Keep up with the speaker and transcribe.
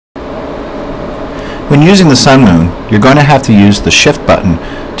When using the SunMoon, you're going to have to use the Shift button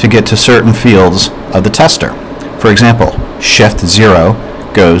to get to certain fields of the tester. For example, Shift 0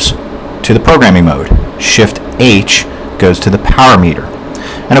 goes to the programming mode. Shift H goes to the power meter.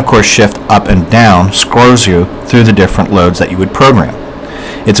 And of course, Shift up and down scrolls you through the different loads that you would program.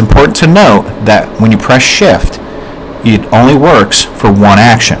 It's important to note that when you press Shift, it only works for one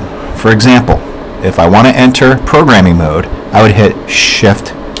action. For example, if I want to enter programming mode, I would hit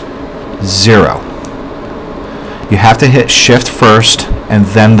Shift 0. You have to hit Shift first and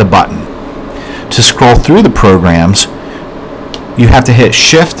then the button. To scroll through the programs, you have to hit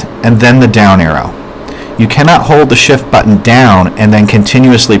Shift and then the down arrow. You cannot hold the Shift button down and then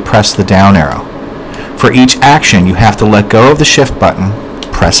continuously press the down arrow. For each action, you have to let go of the Shift button,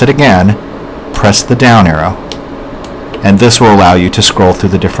 press it again, press the down arrow, and this will allow you to scroll through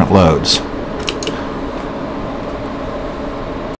the different loads.